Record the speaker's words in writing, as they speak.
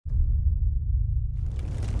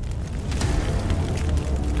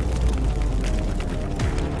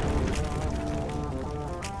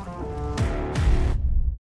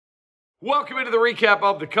Welcome into the recap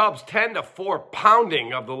of the Cubs' 10-4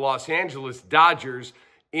 pounding of the Los Angeles Dodgers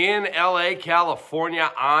in L.A., California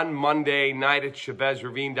on Monday night at Chavez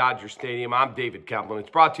Ravine Dodger Stadium. I'm David Kaplan. It's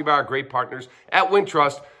brought to you by our great partners at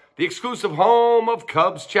Wintrust, the exclusive home of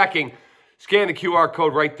Cubs checking. Scan the QR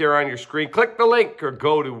code right there on your screen. Click the link or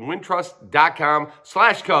go to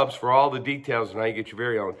wintrust.com/Cubs for all the details on how you get your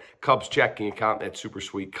very own Cubs checking account, that super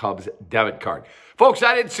sweet Cubs debit card. Folks,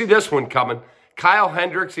 I didn't see this one coming. Kyle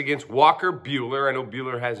Hendricks against Walker Buehler. I know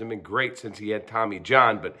Buehler hasn't been great since he had Tommy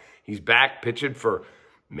John, but he's back pitching for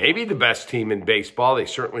maybe the best team in baseball. They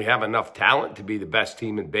certainly have enough talent to be the best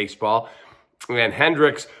team in baseball. And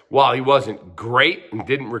Hendricks, while he wasn't great and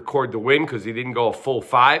didn't record the win because he didn't go a full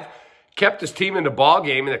 5, kept his team in the ball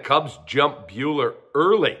game, and the Cubs jumped Buehler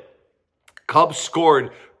early. Cubs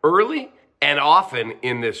scored early and often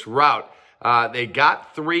in this rout. They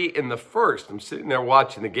got 3 in the first. I'm sitting there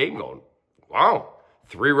watching the game going, wow,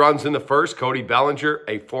 3 runs in the first. Cody Bellinger,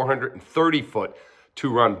 a 430-foot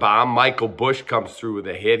 2-run bomb. Michael Busch comes through with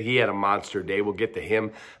a hit. He had a monster day. We'll get to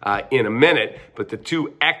him in a minute. But the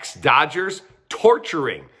 2 ex-Dodgers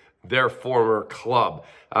torturing their former club.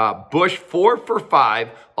 Busch 4 for 5,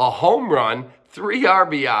 a home run, 3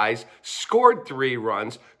 RBIs, scored 3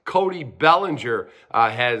 runs. Cody Bellinger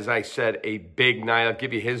had, as I said, a big night. I'll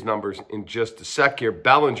give you his numbers in just a sec here.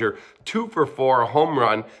 Bellinger, 2 for 4, a home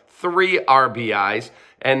run, 3 RBIs.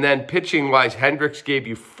 And then pitching-wise, Hendricks gave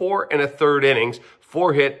you 4 1/3 innings,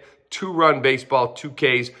 4 hit, 2-run baseball, 2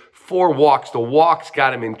 Ks, 4 walks. The walks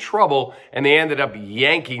got him in trouble, and they ended up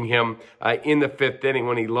yanking him in the 5th inning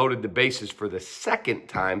when he loaded the bases for the 2nd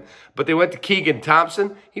time. But they went to Keegan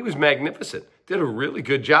Thompson. He was magnificent. Did a really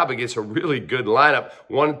good job against a really good lineup.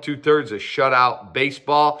 1 2/3 of shutout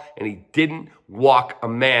baseball, and he didn't walk a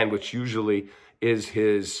man, which usually is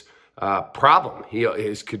his problem.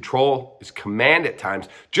 His control, his command at times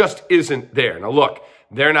just isn't there. Now, look,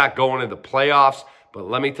 they're not going to the playoffs, but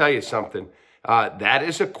let me tell you something. That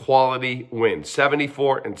is a quality win.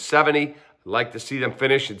 74-70. I'd like to see them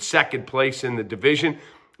finish in 2nd place in the division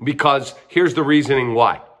because here's the reasoning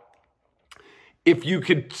why. If you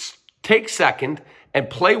could take 2nd and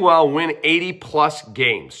play well, win 80-plus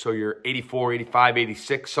games, so you're 84, 85,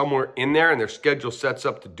 86, somewhere in there, and their schedule sets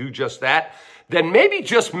up to do just that, then maybe,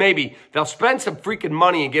 just maybe, they'll spend some freaking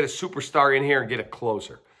money and get a superstar in here and get a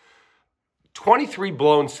closer. 23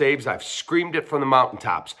 blown saves. I've screamed it from the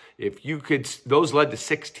mountaintops. If you could, those led to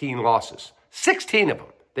 16 losses. 16 of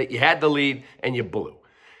them that you had the lead and you blew.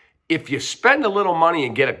 If you spend a little money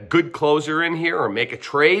and get a good closer in here or make a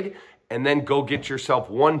trade and then go get yourself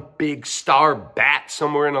one big star bat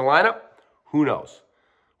somewhere in the lineup, who knows?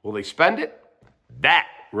 Will they spend it? That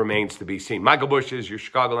remains to be seen. Michael Busch is your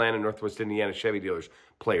Chicagoland and Northwest Indiana Chevy dealers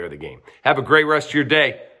player of the game. Have a great rest of your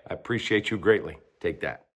day. I appreciate you greatly. Take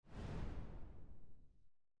that.